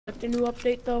the new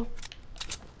update though?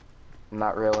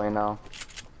 Not really, no.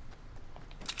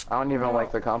 I don't even No.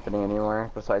 like the company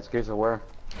anymore, besides Gears of War.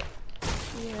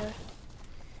 Yeah.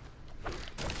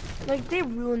 Like, they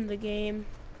ruined the game.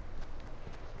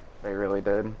 They really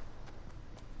did.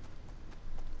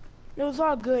 It was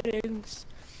all good.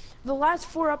 The last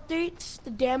 4 updates,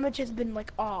 the damage has been,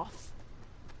 like, off.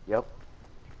 Yep.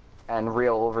 And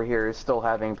Real over here is still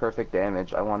having perfect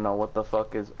damage. I wanna know what the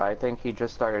fuck is... I think he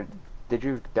just started... Did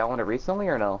you download it recently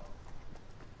or no?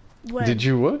 When? Did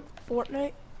you what?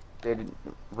 Fortnite?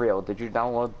 Real, did you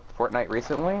download Fortnite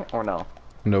recently or no?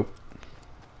 Nope.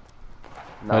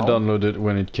 No? I downloaded it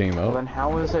when it came Well, out. then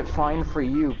how is it fine for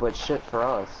you but shit for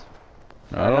us?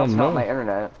 I don't That's not know. my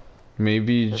internet.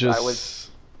 Maybe 'Cause I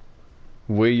just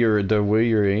the way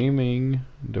you're aiming,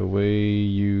 the way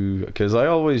you, because I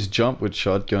always jump with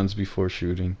shotguns before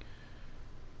shooting.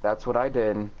 That's what I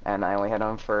did, and I only had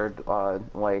them for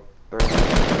like 30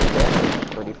 damage,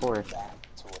 34.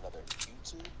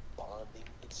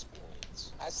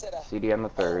 CD on the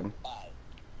 3rd.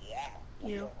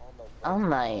 You. Oh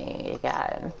my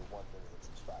god.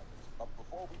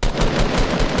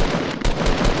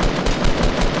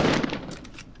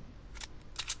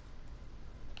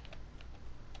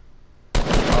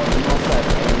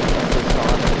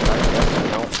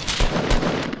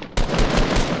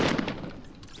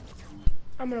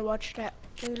 I'm gonna watch that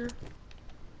later.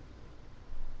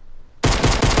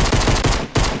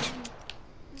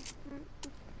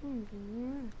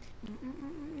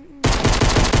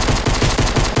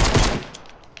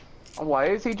 Why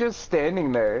is he just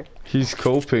standing there? He's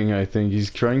coping, I think.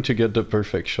 He's trying to get the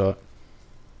perfect shot.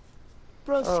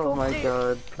 Bro, Oh scope my they,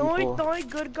 god, the people. only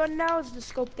good gun now is the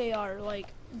scope they are. Like,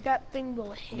 that thing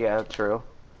will hit. Yeah, true.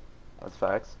 That's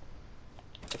facts.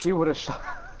 If he would've shot...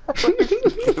 What are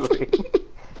you doing?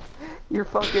 You're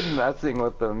fucking messing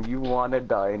with him. You wanna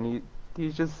die, and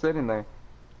he's just sitting there.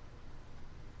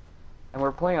 And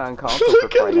we're playing on console for Look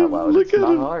at crying out him, loud. look It's at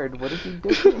not him. hard. What is he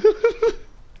doing?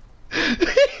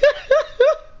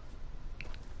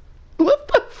 What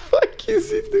the fuck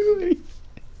is he doing?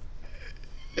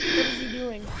 What is he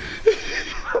doing?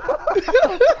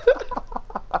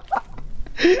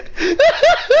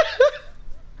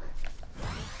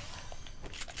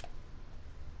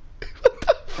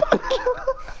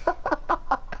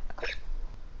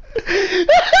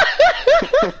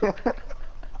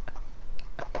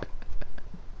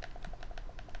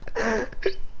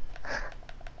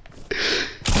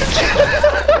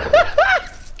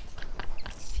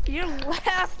 You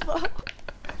laugh though.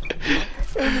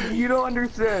 You don't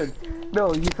understand.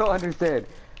 No, you don't understand.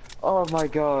 Oh my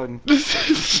god.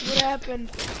 What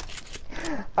happened?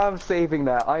 I'm saving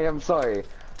that. I am sorry.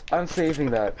 I'm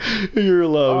saving that. You're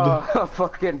allowed. Oh, I'm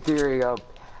fucking tearing up.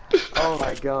 Oh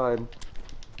my god.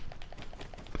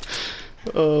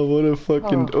 Oh, what a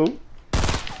fucking... Oh.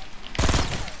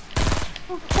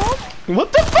 Oh.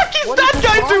 What the fuck is that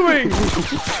guy doing?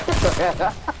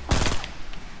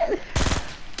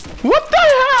 What the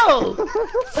hell?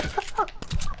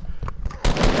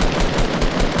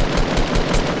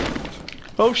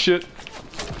 Oh shit.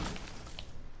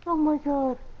 Oh my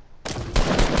god.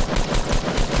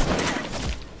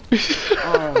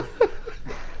 Oh.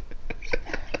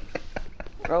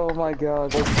 Oh my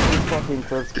god, that's too fucking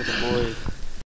close to the boys.